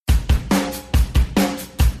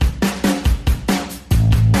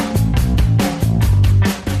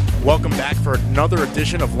back for another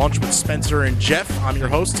edition of Lunch with Spencer and Jeff. I'm your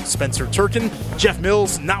host, Spencer Turkin. Jeff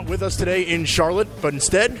Mills not with us today in Charlotte, but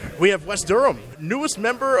instead we have Wes Durham, newest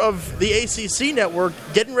member of the ACC network,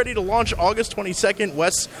 getting ready to launch August 22nd.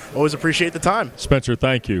 Wes, always appreciate the time. Spencer,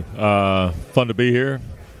 thank you. Fun to be here.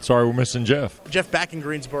 Sorry we're missing Jeff. Jeff back in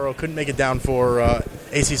Greensboro, couldn't make it down for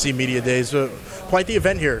ACC Media Days. Quite the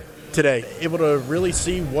event here today. Able to really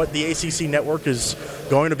see what the ACC network is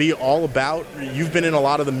going to be all about. You've been in a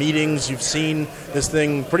lot of the meetings. You've seen this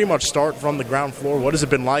thing pretty much start from the ground floor. What has it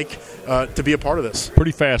been like to be a part of this?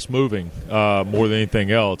 Pretty fast moving, more than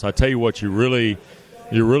anything else. I tell you what, you're really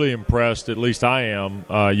impressed, at least I am.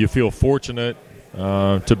 You feel fortunate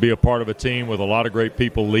to be a part of a team with a lot of great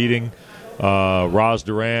people leading. Roz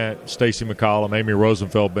Durant, Stacey McCollum, Amy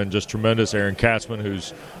Rosenfeld been just tremendous. Aaron Katzman,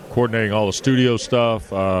 who's coordinating all the studio stuff.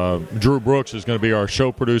 Drew Brooks is going to be our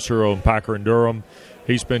show producer on Packer and Durham.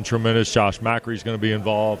 He's been tremendous. Josh Macri going to be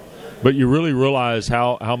involved. But you really realize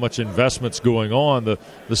how much investment's going on.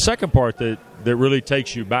 The second part that really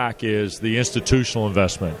takes you back is the institutional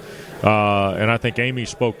investment. And I think Amy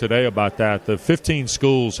spoke today about that. The 15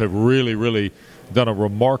 schools have really, really done a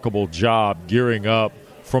remarkable job gearing up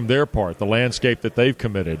from their part, the landscape that they've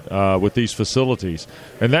committed with these facilities.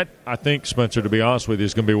 And that, I think, Spencer, to be honest with you,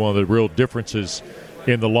 is going to be one of the real differences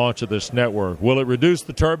in the launch of this network. Will it reduce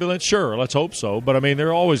the turbulence? Sure, let's hope so. But, I mean, there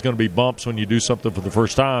are always going to be bumps when you do something for the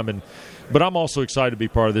first time. But I'm also excited to be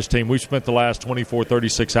part of this team. We've spent the last 24,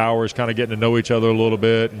 36 hours kind of getting to know each other a little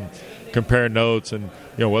bit and comparing notes. And,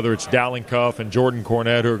 you know, whether it's Dallin Cuff and Jordan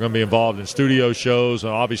Cornette who are going to be involved in studio shows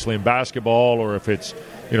and obviously in basketball, or if it's,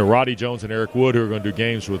 you know, Roddy Jones and Eric Wood who are going to do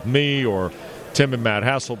games with me, or Tim and Matt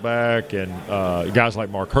Hasselbeck and guys like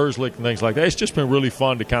Mark Herzlich and things like that. It's just been really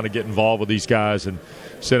fun to kind of get involved with these guys and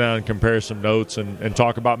sit down and compare some notes and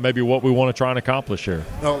talk about maybe what we want to try and accomplish here.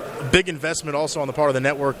 Well, big investment also on the part of the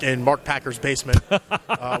network in Mark Packer's basement,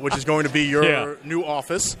 which is going to be your new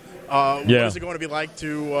office. What is it going to be like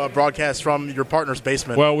to broadcast from your partner's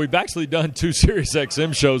basement? Well, we've actually done 2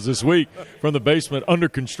 SiriusXM shows this week from the basement under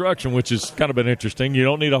construction, which has kind of been interesting. You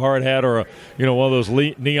don't need a hard hat or one of those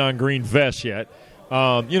neon green vests yet.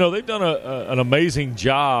 They've done an amazing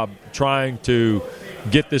job trying to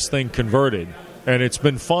get this thing converted. And it's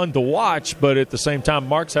been fun to watch, but at the same time,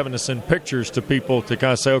 Mark's having to send pictures to people to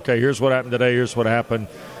kind of say, okay, here's what happened today, here's what happened,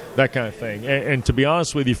 that kind of thing. And to be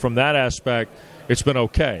honest with you, from that aspect, it's been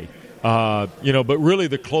okay. But really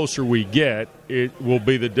the closer we get, it will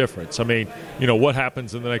be the difference. I mean, what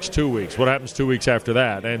happens in the next 2 weeks? What happens 2 weeks after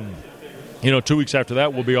that? And, 2 weeks after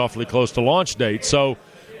that, we'll be awfully close to launch date. So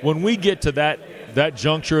when we get to that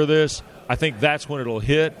juncture of this, I think that's when it'll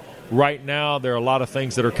hit. Right now, there are a lot of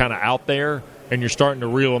things that are kind of out there, and you're starting to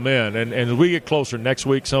reel them in. And as we get closer next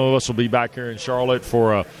week, some of us will be back here in Charlotte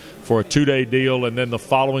for a 2-day deal, and then the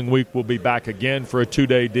following week we'll be back again for a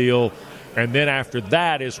 2-day deal. And then after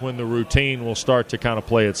that is when the routine will start to kind of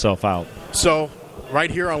play itself out. So right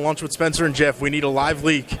here on Lunch with Spencer and Jeff, we need a live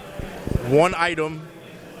leak. One item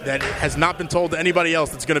that has not been told to anybody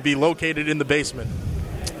else that's going to be located in the basement.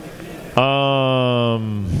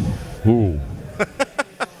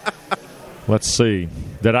 Let's see.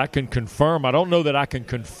 That I can confirm. I don't know that I can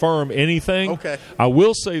confirm anything. Okay. I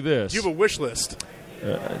will say this. Do you have a wish list?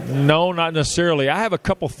 No, not necessarily. I have a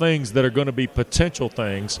couple things that are going to be potential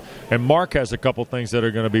things, and Mark has a couple things that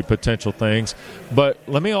are going to be potential things. But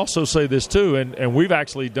let me also say this, too, and we've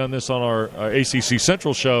actually done this on our ACC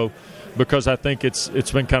Central show because I think it's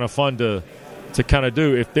been kind of fun to kind of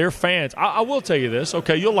do. If they're fans, I will tell you this,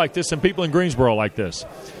 okay, you'll like this, and people in Greensboro like this.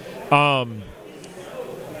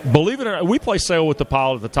 Believe it or not, we play Sail with the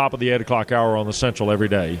Pilot at the top of the 8 o'clock hour on the Central every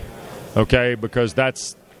day, okay, because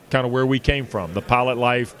that's kind of where we came from, the Pilot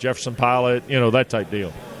life, Jefferson Pilot, that type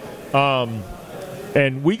deal.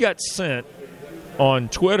 And we got sent on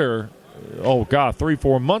Twitter,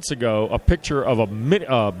 3-4 months ago, a picture of a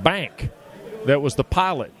bank that was the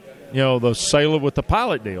Pilot, the Sail with the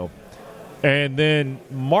Pilot deal. And then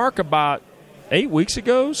Mark, about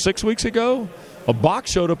 6 weeks ago, a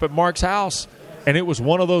box showed up at Mark's house, and it was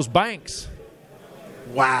one of those banks.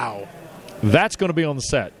 Wow. That's going to be on the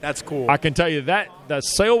set. That's cool. I can tell you that the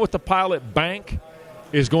Sail with the Pilot bank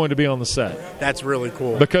is going to be on the set. That's really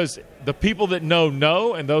cool. Because the people that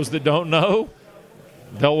know, and those that don't know,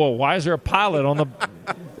 why is there a pilot on the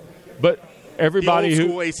 – but everybody the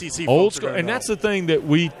who – old school ACC old school, folks and that's the thing that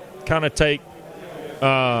we kind of take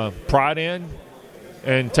pride in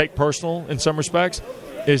and take personal in some respects,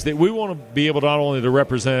 is that we want to be able not only to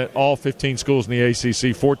represent all 15 schools in the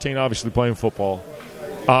ACC, 14 obviously playing football,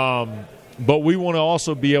 but we want to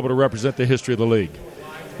also be able to represent the history of the league.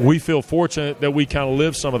 We feel fortunate that we kind of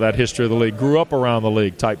live some of that history of the league, grew up around the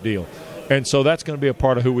league type deal. And so that's going to be a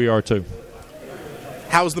part of who we are too.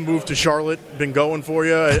 How's the move to Charlotte been going for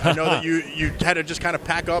you? I know that you had to just kind of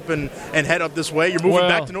pack up and head up this way. You're moving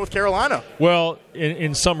back to North Carolina. Well,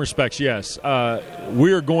 in some respects, yes.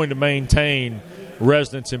 We are going to maintain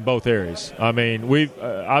residence in both areas. I mean,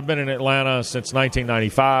 I've been in Atlanta since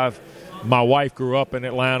 1995. My wife grew up in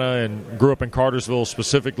Atlanta and grew up in Cartersville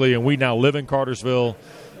specifically, and we now live in Cartersville.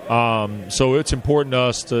 So it's important to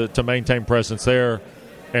us to maintain presence there.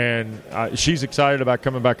 And she's excited about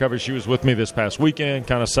coming back over. She was with me this past weekend,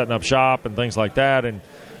 kind of setting up shop and things like that. And,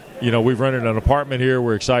 we've rented an apartment here.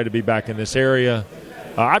 We're excited to be back in this area.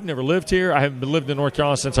 I've never lived here. I haven't lived in North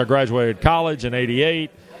Carolina since I graduated college in '88.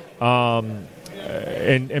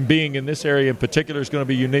 And being in this area in particular is going to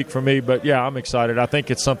be unique for me. But, yeah, I'm excited. I think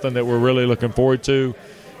it's something that we're really looking forward to.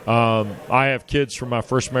 I have kids from my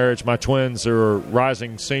first marriage. My twins are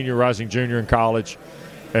rising senior, rising junior in college.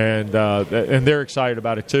 And they're excited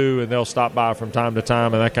about it too, and they'll stop by from time to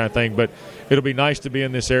time and that kind of thing. But it'll be nice to be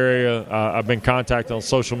in this area. I've been contacted on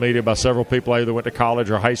social media by several people I either went to college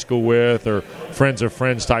or high school with, or friends of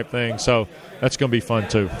friends type thing. So that's going to be fun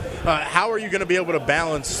too. How are you going to be able to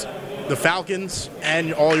balance the Falcons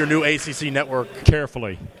and all your new ACC network?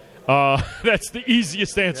 Carefully. That's the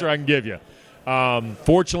easiest answer I can give you.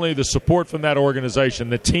 Fortunately, the support from that organization,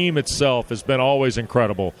 the team itself, has been always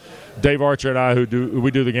incredible. Dave Archer and I,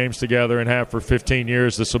 we do the games together and have for 15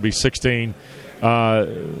 years. This will be 16.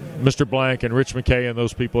 Mr. Blank and Rich McKay and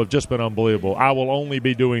those people have just been unbelievable. I will only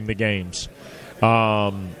be doing the games.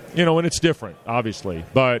 And it's different, obviously.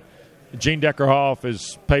 But Gene Deckerhoff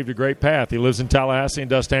has paved a great path. He lives in Tallahassee and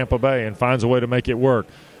does Tampa Bay and finds a way to make it work.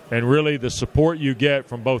 And really the support you get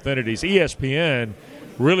from both entities. ESPN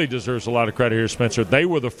really deserves a lot of credit here, Spencer. They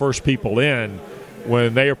were the first people in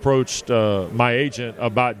when they approached my agent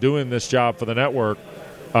about doing this job for the network.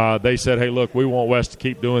 They said, hey, look, we want Wes to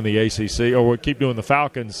keep doing the ACC, or we'll keep doing the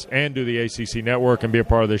Falcons and do the ACC network and be a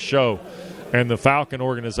part of this show. And the Falcon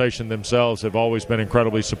organization themselves have always been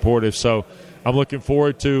incredibly supportive. So I'm looking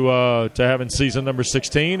forward to having season number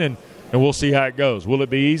 16, and we'll see how it goes. Will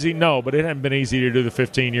it be easy? No, but it hasn't been easy to do the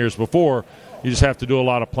 15 years before. You just have to do a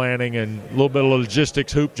lot of planning and a little bit of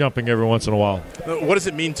logistics, hoop jumping every once in a while. What does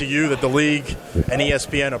it mean to you that the league and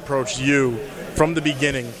ESPN approached you from the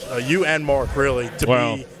beginning, you and Mark, really, to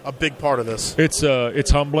be a big part of this?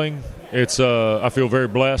 It's humbling. I feel very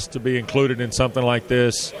blessed to be included in something like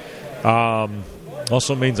this.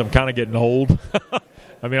 Also means I'm kind of getting old.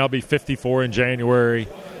 I mean, I'll be 54 in January.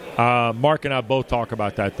 Mark and I both talk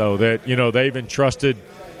about that, though, that, they've entrusted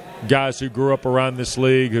guys who grew up around this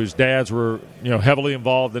league, whose dads were, heavily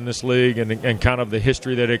involved in this league and kind of the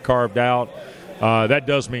history that it carved out. That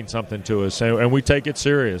does mean something to us, and we take it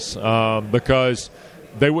serious because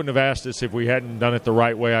they wouldn't have asked us if we hadn't done it the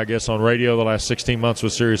right way, I guess, on radio the last 16 months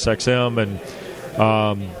with SiriusXM.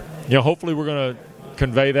 And, hopefully we're going to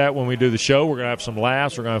convey that when we do the show. We're going to have some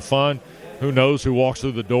laughs. We're going to have fun. Who knows who walks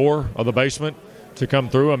through the door of the basement to come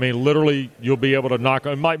through. I mean, literally, you'll be able to knock.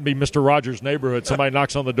 It might be Mr. Rogers' neighborhood. Somebody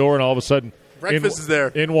knocks on the door, and all of a sudden, breakfast is there.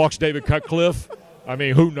 In walks David Cutcliffe. I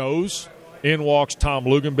mean, who knows? In walks Tom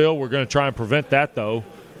Luganbill. We're going to try and prevent that, though.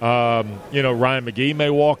 Ryan McGee may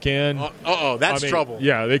walk in. That's trouble.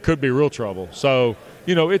 Yeah, it could be real trouble. So,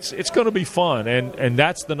 it's going to be fun, and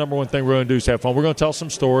that's the number one thing we're going to do is have fun. We're going to tell some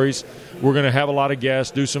stories. We're going to have a lot of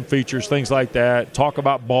guests, do some features, things like that, talk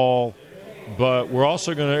about ball. But we're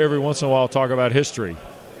also going to, every once in a while, talk about history.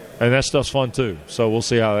 And that stuff's fun, too. So we'll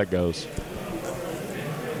see how that goes.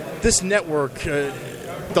 This network,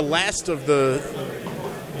 the last of the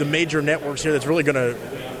major networks here that's really going to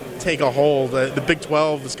take a hold, the Big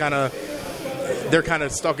 12 is they're kind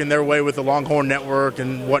of stuck in their way with the Longhorn Network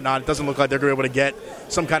and whatnot. It doesn't look like they're going to be able to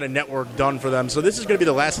get some kind of network done for them. So this is going to be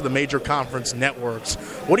the last of the major conference networks.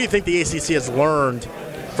 What do you think the ACC has learned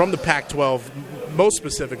from the Pac-12 most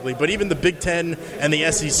specifically, but even the Big Ten and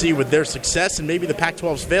the SEC with their success and maybe the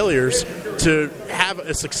Pac-12's failures to have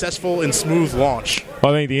a successful and smooth launch?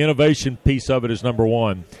 I think the innovation piece of it is number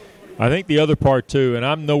one. I think the other part, too, and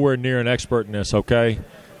I'm nowhere near an expert in this, okay,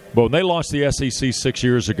 but when they launched the SEC 6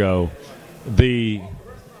 years ago, the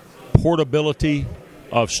portability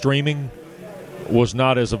of streaming was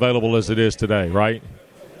not as available as it is today, right?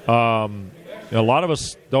 A lot of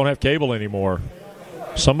us don't have cable anymore.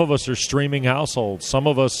 Some of us are streaming households. Some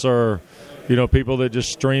of us are, people that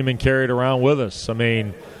just stream and carry it around with us. I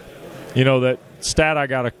mean, that stat I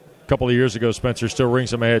got a couple of years ago, Spencer, still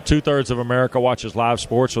rings in my head. 2/3 of America watches live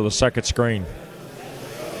sports with a second screen.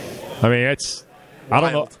 I mean, it's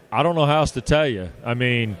wild. I don't know how else to tell you. I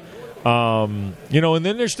mean, and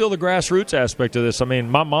then there's still the grassroots aspect of this. I mean,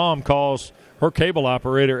 my mom calls her cable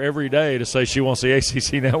operator every day to say she wants the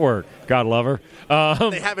ACC network. God love her.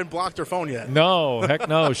 They haven't blocked her phone yet. No, heck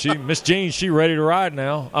no. Miss Jean, she ready to ride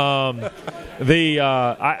now. I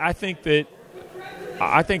think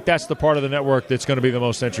that's the part of the network that's going to be the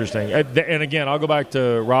most interesting. And again, I'll go back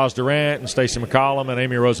to Roz Durant and Stacey McCollum and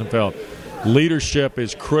Amy Rosenfeld. Leadership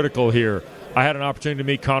is critical here. I had an opportunity to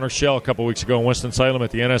meet Connor Shell a couple weeks ago in Winston-Salem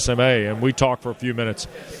at the NSMA, and we talked for a few minutes.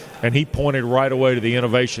 And he pointed right away to the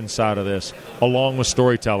innovation side of this, along with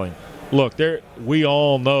storytelling. Look, we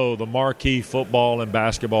all know the marquee football and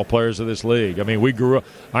basketball players of this league. I mean,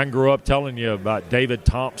 I grew up telling you about David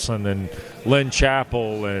Thompson and Lynn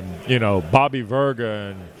Chappell and, Bobby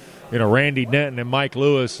Verga and, Randy Denton and Mike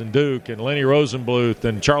Lewis and Duke and Lenny Rosenbluth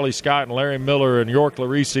and Charlie Scott and Larry Miller and York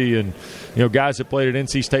Larisi and, guys that played at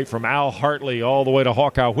NC State from Al Hartley all the way to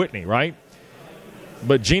Hawkeye Whitney, right?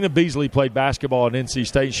 But Gina Beasley played basketball at NC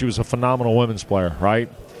State. She was a phenomenal women's player, right?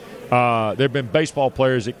 There have been baseball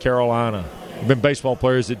players at Carolina. There have been baseball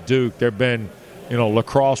players at Duke. There have been,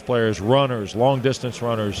 lacrosse players, runners, long-distance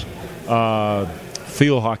runners,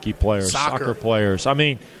 field hockey players, soccer players. I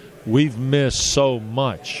mean, we've missed so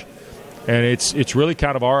much. And it's really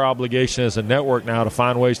kind of our obligation as a network now to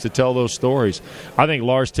find ways to tell those stories. I think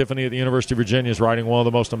Lars Tiffany at the University of Virginia is writing one of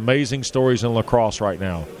the most amazing stories in lacrosse right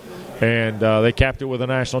now. And they capped it with a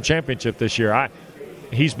national championship this year.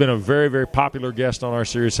 He's been a very, very popular guest on our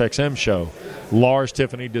SiriusXM show. Lars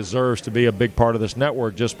Tiffany deserves to be a big part of this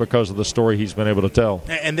network just because of the story he's been able to tell.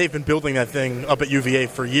 And they've been building that thing up at UVA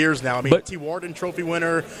for years now. I mean, T. Wharton Trophy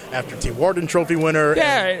winner after T. Wharton Trophy winner.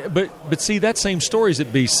 Yeah, but see, that same story is at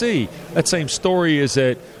BC. That same story is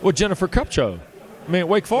at, Jennifer Kupcho. I mean, at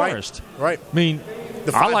Wake Forest. Right. I mean,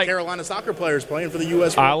 the 5 Carolina soccer players playing for the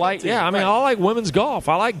U.S. I like women's golf.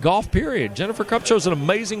 I like golf, period. Jennifer Kupcho's an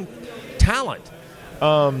amazing talent.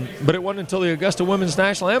 But it wasn't until the Augusta Women's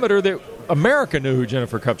National Amateur that America knew who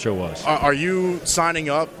Jennifer Kupcho was. Are you signing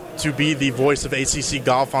up to be the voice of ACC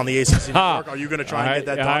golf on the ACC network? Are you going to try and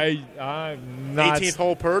get that done? I'm not. 18th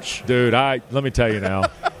hole perch? Dude, let me tell you now.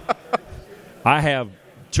 I have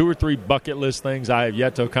 2 or 3 bucket list things I have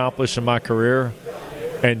yet to accomplish in my career,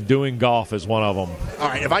 and doing golf is one of them. All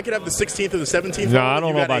right, if I could have the 16th or the 17th hole, no, I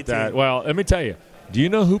don't know about 18. That. Well, let me tell you. Do you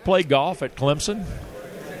know who played golf at Clemson?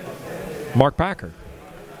 Mark Packer.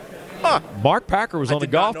 Huh. Mark Packer was on the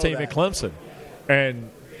golf team at Clemson. And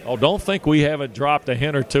don't think we haven't dropped a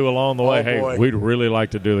hint or two along the way. Hey, we'd really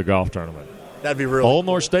like to do the golf tournament. That'd be real. Old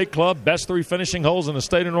North State Club, best 3 finishing holes in the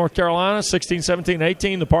state of North Carolina, 16, 17,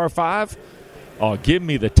 18, the par 5. Oh, give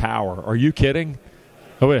me the tower. Are you kidding?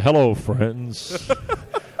 Oh, wait, hello, friends.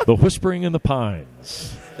 The Whispering in the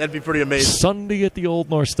Pines. That'd be pretty amazing. Sunday at the Old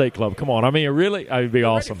North State Club. Come on. I mean, it'd be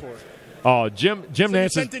awesome. Oh, Jim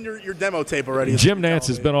Nance. You sent in your demo tape already. Jim Nance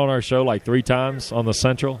has been on our show like 3 times on the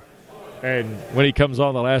Central. And when he comes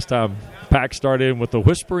on the last time, Pack started in with the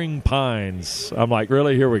Whispering Pines. I'm like,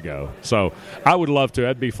 really? Here we go. So I would love to.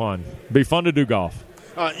 That'd be fun. Be fun to do golf.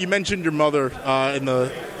 You mentioned your mother in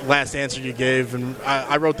the last answer you gave, and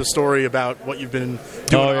I wrote the story about what you've been doing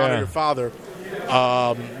to honor your father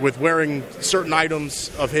with wearing certain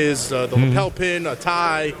items of his, the lapel pin, a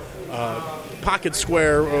tie, pocket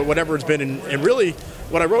square, or whatever it's been. And really,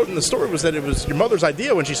 what I wrote in the story was that it was your mother's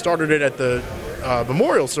idea when she started it at the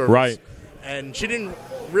memorial service. Right. And she didn't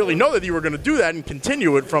really know that you were going to do that and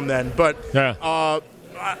continue it from then. But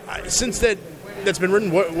since that's been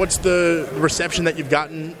written, what's the reception that you've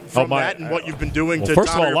gotten from that and what you've been doing to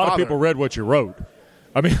first of all, honor a lot your of people read what you wrote.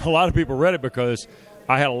 I mean, a lot of people read it because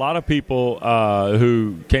I had a lot of people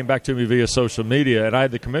who came back to me via social media, and I had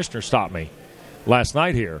the commissioner stop me last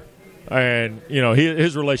night here. And,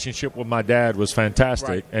 his relationship with my dad was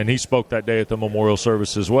fantastic, and he spoke that day at the memorial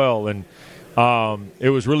service as well. And it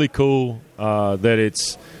was really cool that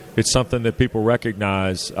it's something that people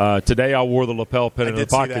recognize. Today I wore the lapel pin in the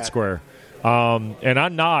pocket square. And I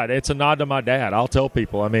nod. It's a nod to my dad. I'll tell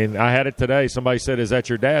people. I mean, I had it today. Somebody said, "Is that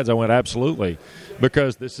your dad's?" I went, "Absolutely,"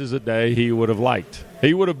 because this is a day he would have liked.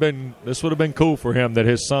 This would have been cool for him that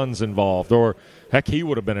his son's involved, or heck, he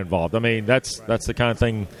would have been involved. I mean, that's the kind of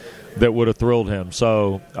thing that would have thrilled him.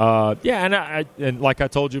 So, and like I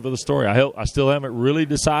told you for the story, I still haven't really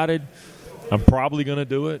decided. I'm probably going to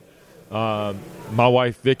do it. My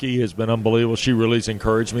wife, Vicki, has been unbelievable. She really has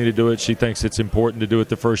encouraged me to do it. She thinks it's important to do it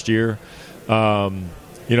the first year.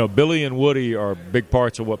 Billy and Woody are big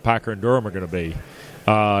parts of what Packer and Durham are going to be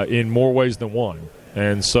in more ways than one.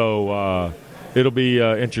 And so it'll be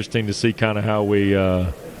interesting to see kind of how we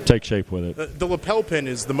take shape with it. The lapel pin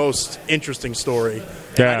is the most interesting story.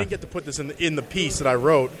 Yeah. I didn't get to put this in the piece that I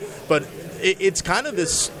wrote, but it's kind of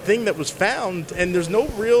this thing that was found, and there's no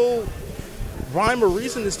real rhyme or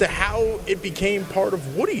reason as to how it became part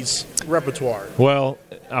of Woody's repertoire. Well,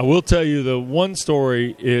 I will tell you the one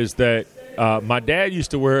story is that my dad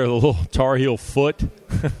used to wear a little Tar Heel foot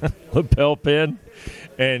lapel pin,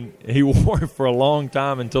 and he wore it for a long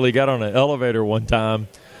time until he got on an elevator one time,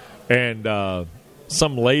 and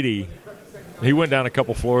some lady, he went down a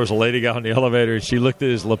couple floors, a lady got on the elevator, and she looked at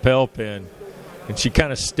his lapel pin, and she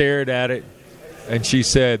kind of stared at it, and she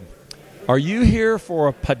said, "Are you here for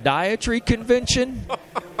a podiatry convention?"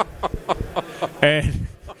 And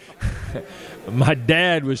my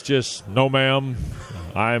dad was just, "No, ma'am,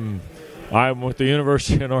 I'm with the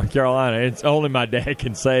University of North Carolina." It's only my dad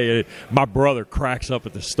can say it. My brother cracks up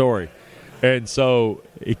at the story. And so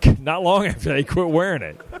not long after that, he quit wearing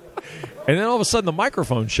it. And then all of a sudden the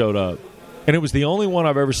microphone showed up, and it was the only one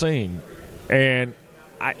I've ever seen. And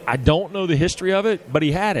I don't know the history of it, but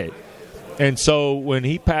he had it. And so when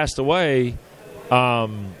he passed away,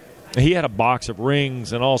 he had a box of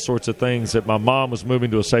rings and all sorts of things that my mom was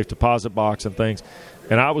moving to a safe deposit box and things.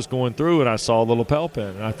 And I was going through, and I saw the lapel pin,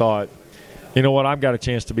 and I thought, you know what, I've got a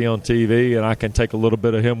chance to be on TV, and I can take a little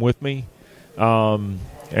bit of him with me.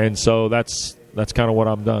 And so that's kind of what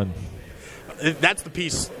I've done. That's the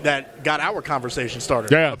piece that got our conversation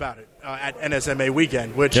started about it at NSMA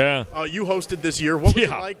weekend, which you hosted this year. What was it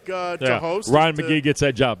like to host? Ryan McGee gets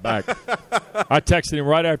that job back. I texted him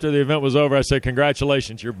right after the event was over. I said,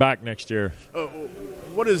 "Congratulations, you're back next year."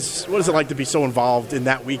 What is it like to be so involved in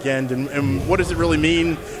that weekend, and what does it really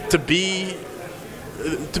mean to be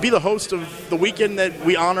the host of the weekend that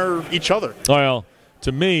we honor each other? Well,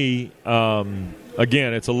 to me,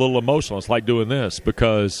 again, it's a little emotional. It's like doing this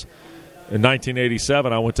because in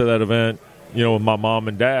 1987, I went to that event, with my mom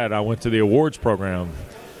and dad. I went to the awards program,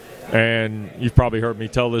 and you've probably heard me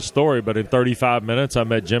tell this story, but in 35 minutes, I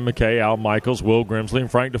met Jim McKay, Al Michaels, Will Grimsley,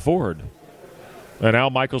 and Frank DeFord. And Al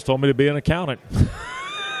Michaels told me to be an accountant.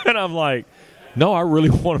 And I'm like, no, I really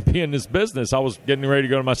want to be in this business. I was getting ready to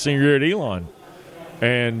go to my senior year at Elon.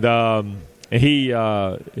 And he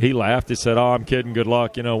laughed. He said, "Oh, I'm kidding. Good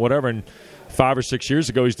luck, whatever." And 5 or 6 years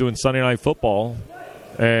ago, he's doing Sunday Night Football.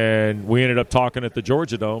 And we ended up talking at the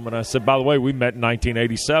Georgia Dome. And I said, "By the way, we met in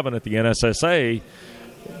 1987 at the NSSA."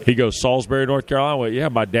 He goes, "Salisbury, North Carolina." Well, yeah,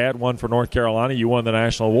 my dad won for North Carolina. You won the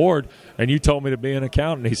national award. And you told me to be an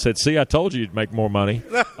accountant. He said, "See, I told you you'd make more money."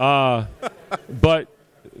 But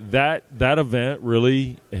that event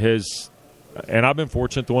really has – and I've been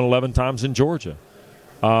fortunate to win 11 times in Georgia.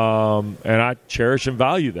 And I cherish and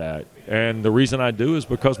value that. And the reason I do is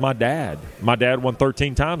because my dad won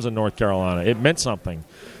 13 times in North Carolina. It meant something.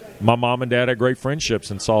 My mom and dad had great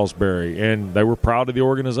friendships in Salisbury, and they were proud of the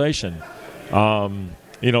organization.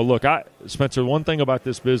 Look, Spencer, one thing about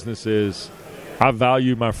this business is I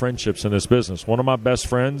value my friendships in this business. One of my best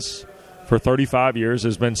friends for 35 years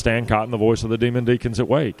has been Stan Cotton, the voice of the Demon Deacons at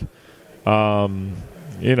Wake.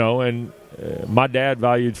 My dad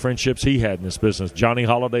valued friendships he had in this business. Johnny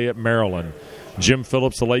Holiday at Maryland, Jim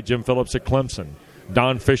Phillips, the late Jim Phillips at Clemson,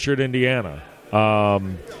 Don Fisher at Indiana.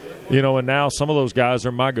 And now some of those guys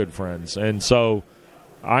are my good friends. And so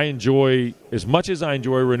I enjoy, as much as I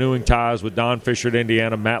enjoy renewing ties with Don Fisher at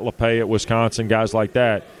Indiana, Matt LePay at Wisconsin, guys like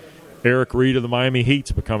that, Eric Reed of the Miami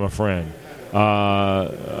Heat's become a friend.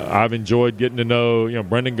 I've enjoyed getting to know,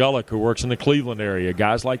 Brendan Gullick, who works in the Cleveland area,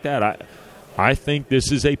 guys like that. I think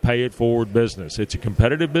this is a pay-it-forward business. It's a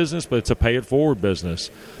competitive business, but it's a pay-it-forward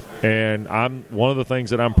business. And one of the things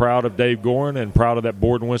that I'm proud of Dave Gorin and proud of that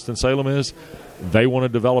board in Winston-Salem is they want to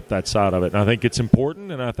develop that side of it. And I think it's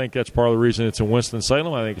important, and I think that's part of the reason it's in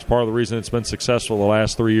Winston-Salem. I think it's part of the reason it's been successful the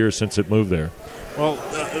last 3 years since it moved there. Well,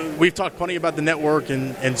 we've talked plenty about the network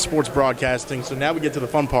and sports broadcasting, so now we get to the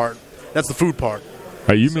fun part. That's the food part.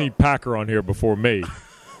 Hey, you mean Packer on here before me.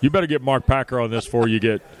 You better get Mark Packer on this before you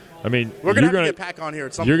get – we're going to get Pack on here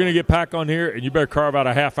at some point. You're going to get Pack on here, and you better carve out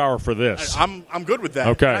a half hour for this. I'm good with that.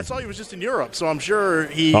 Okay. I saw he was just in Europe, so I'm sure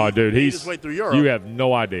he made his way through Europe. You have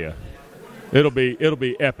no idea. It'll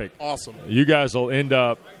be epic. Awesome. You guys will end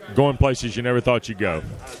up going places you never thought you'd go.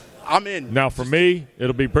 I'm in. Now, for me,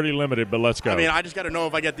 it'll be pretty limited, but let's go. I mean, I just got to know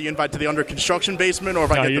if I get the invite to the under construction basement or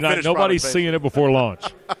if I get the finished product nobody's basement. seeing it before launch.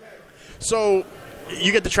 So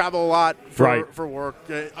you get to travel a lot for work.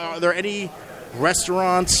 Are there any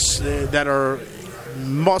restaurants that are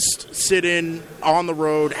must sit in on the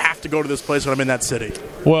road, have to go to this place when I'm in that city?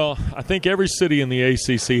 Well, I think every city in the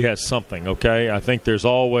ACC has something, okay? I think there's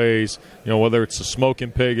always, whether it's the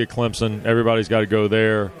Smoking Pig at Clemson, everybody's got to go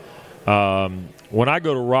there. When I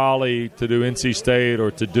go to Raleigh to do NC State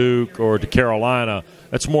or to Duke or to Carolina,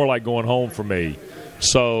 that's more like going home for me.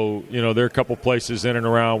 So, there are a couple places in and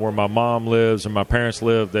around where my mom lives and my parents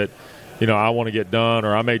live that I want to get done,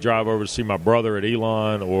 or I may drive over to see my brother at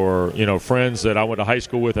Elon, or friends that I went to high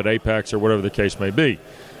school with at Apex, or whatever the case may be.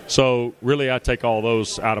 So really, I take all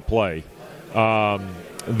those out of play.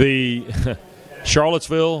 The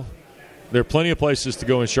Charlottesville, there are plenty of places to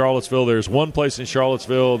go in Charlottesville. There's one place in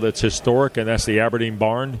Charlottesville that's historic, and that's the Aberdeen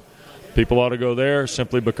Barn. People ought to go there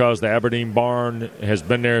simply because the Aberdeen Barn has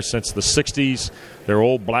been there since the 60s. There are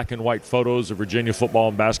old black and white photos of Virginia football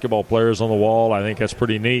and basketball players on the wall. I think that's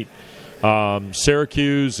pretty neat.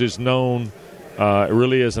 Syracuse is known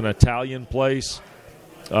really as an Italian place.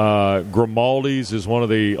 Grimaldi's is one of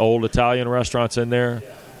the old Italian restaurants in there.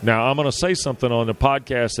 Now, I'm going to say something on the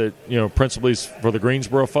podcast that, principally is for the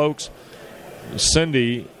Greensboro folks.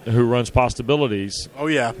 Cindy, who runs Possibilities. Oh,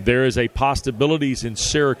 yeah. There is a Possibilities in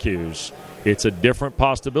Syracuse. It's a different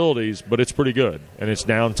Possibilities, but it's pretty good. And it's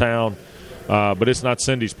downtown, but it's not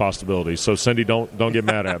Cindy's Possibilities. So, Cindy, don't get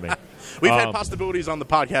mad at me. We've had Possibilities on the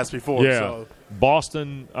podcast before. Yeah. So.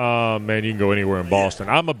 Boston, man, you can go anywhere in Boston.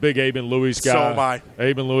 Yeah. I'm a big Abe and Louis guy. So am I.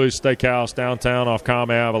 Abe and Louis Steakhouse downtown off Comm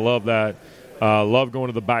Ave. I love that. Love going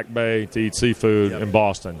to the Back Bay to eat seafood in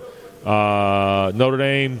Boston. Notre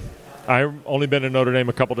Dame. I've only been to Notre Dame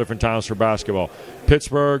a couple different times for basketball.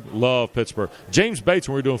 Pittsburgh, love Pittsburgh. James Bates,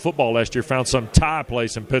 when we were doing football last year, found some Thai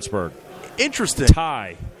place in Pittsburgh. Interesting.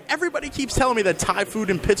 Thai. Everybody keeps telling me that Thai food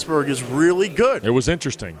in Pittsburgh is really good. It was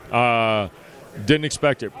interesting. Didn't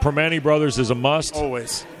expect it. Permane Brothers is a must.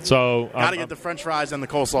 Always. So got to get the French fries and the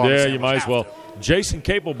coleslaw. Yeah, you might as well. Jason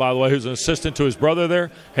Capel, by the way, who's an assistant to his brother there,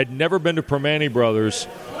 had never been to Permane Brothers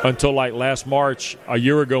until like last March, a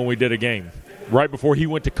year ago, when we did a game. Right before he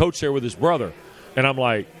went to coach there with his brother. And I'm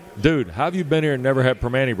like, dude, how have you been here and never had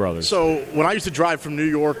Permane Brothers? So when I used to drive from New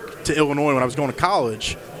York to Illinois when I was going to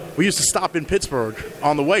college, we used to stop in Pittsburgh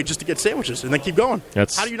on the way just to get sandwiches and then keep going. How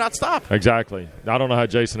do you not stop? Exactly. I don't know how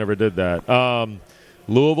Jason ever did that.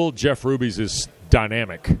 Louisville, Jeff Ruby's is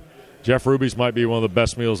dynamic. Jeff Ruby's might be one of the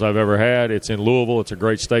best meals I've ever had. It's in Louisville. It's a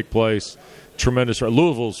great steak place. Tremendous.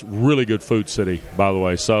 Louisville's really good food city, by the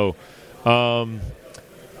way. So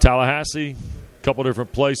Tallahassee, a couple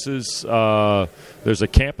different places. There's a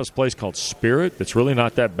campus place called Spirit that's really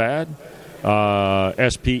not that bad.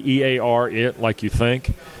 SPEAR, it, like you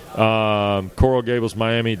think. Coral Gables,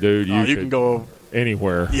 Miami, dude. You can go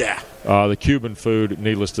anywhere. Yeah. The Cuban food,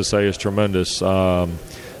 needless to say, is tremendous.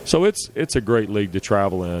 So it's a great league to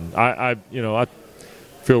travel in. I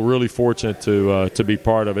feel really fortunate to be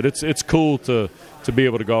part of it. It's cool to be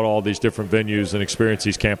able to go to all these different venues and experience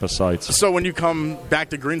these campus sites. So when you come back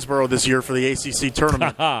to Greensboro this year for the ACC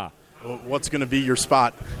tournament, what's going to be your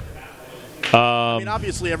spot? I mean,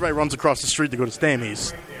 obviously everybody runs across the street to go to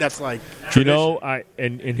Stamey's. That's like tradition.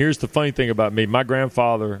 And here's the funny thing about me. My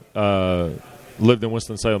grandfather lived in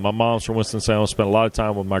Winston-Salem. My mom's from Winston-Salem. Spent a lot of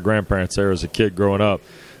time with my grandparents there as a kid growing up.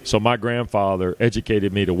 So my grandfather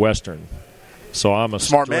educated me to Western. So I'm a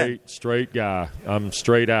straight guy. I'm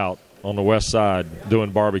straight out on the west side doing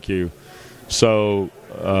barbecue. So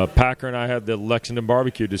Packer and I had the Lexington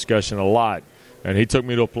barbecue discussion a lot. And he took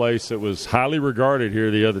me to a place that was highly regarded here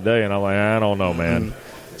the other day, and I'm like, I don't know, man.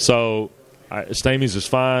 So Stamey's is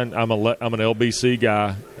fine. I'm an LBC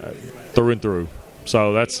guy through and through.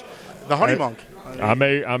 So that's the Honey Monk. I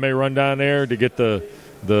may run down there to get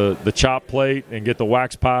the chop plate and get the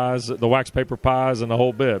wax pies, the wax paper pies, and the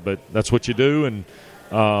whole bit. But that's what you do, and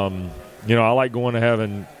I like going to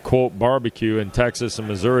having quote barbecue in Texas and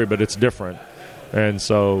Missouri, but it's different. And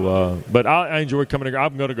so, but I enjoy coming here.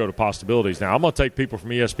 I'm going to go to Possibilities now. I'm going to take people from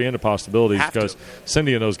ESPN to Possibilities because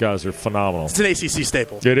Cindy and those guys are phenomenal. It's an ACC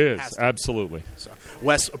staple. It is, absolutely. So,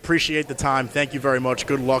 Wes, appreciate the time. Thank you very much.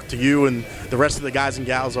 Good luck to you and the rest of the guys and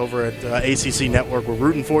gals over at ACC Network. We're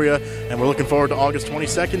rooting for you, and we're looking forward to August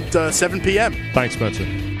 22nd, 7 p.m. Thanks,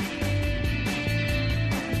 Spencer.